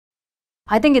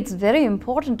I think it's very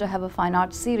important to have a fine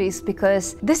arts series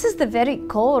because this is the very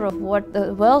core of what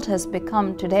the world has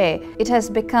become today. It has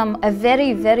become a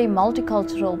very, very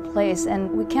multicultural place,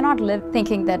 and we cannot live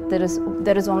thinking that there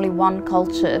is only one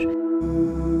culture.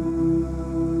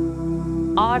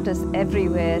 Art is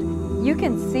everywhere. You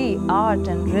can see art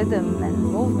and rhythm and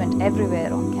movement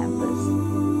everywhere on campus.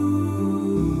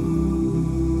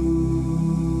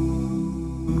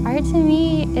 Art to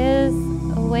me is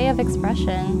a way of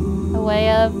expression, a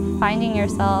way of finding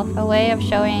yourself, a way of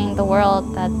showing the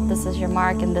world that this is your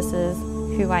mark and this is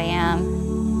who I am.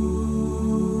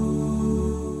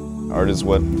 Art is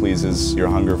what pleases your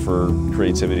hunger for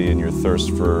creativity and your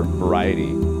thirst for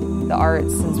variety. The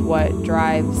arts is what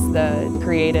drives the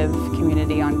creative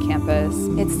community on campus.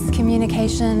 It's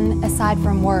communication aside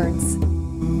from words.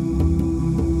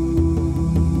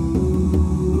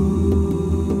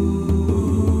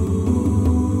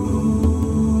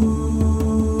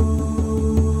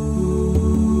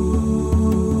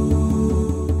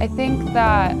 I think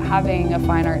that having a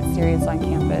fine arts series on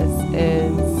campus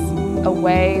is a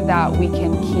way that we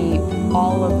can keep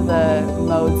all of the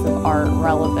modes of art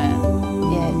relevant.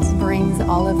 It brings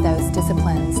all of those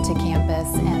disciplines to campus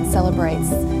and celebrates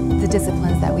the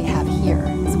disciplines that we have here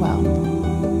as well.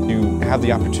 You have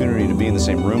the opportunity to be in the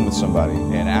same room with somebody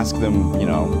and ask them,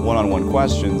 one-on-one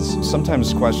questions,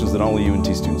 sometimes questions that only UNT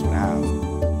students would have.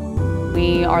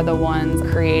 We are the ones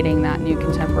creating that new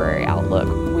contemporary outlook.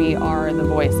 We are the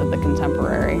voice of the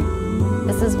contemporary.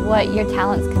 This is what your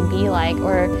talents can be like,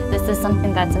 or this is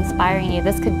something that's inspiring you.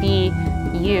 This could be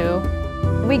you.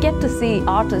 We get to see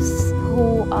artists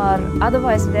who are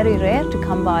otherwise very rare to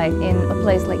come by in a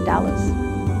place like Dallas.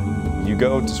 You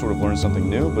go to sort of learn something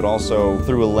new, but also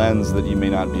through a lens that you may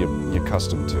not be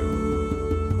accustomed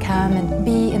to. Come and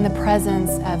be in the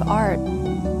presence of art.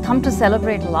 Come to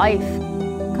celebrate life.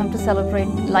 Come to celebrate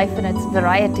life in its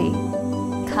variety.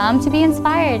 Come to be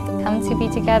inspired. Come to be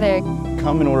together.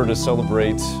 Come in order to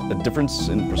celebrate a difference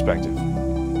in perspective.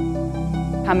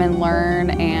 Come and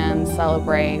learn and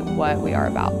celebrate what we are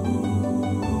about.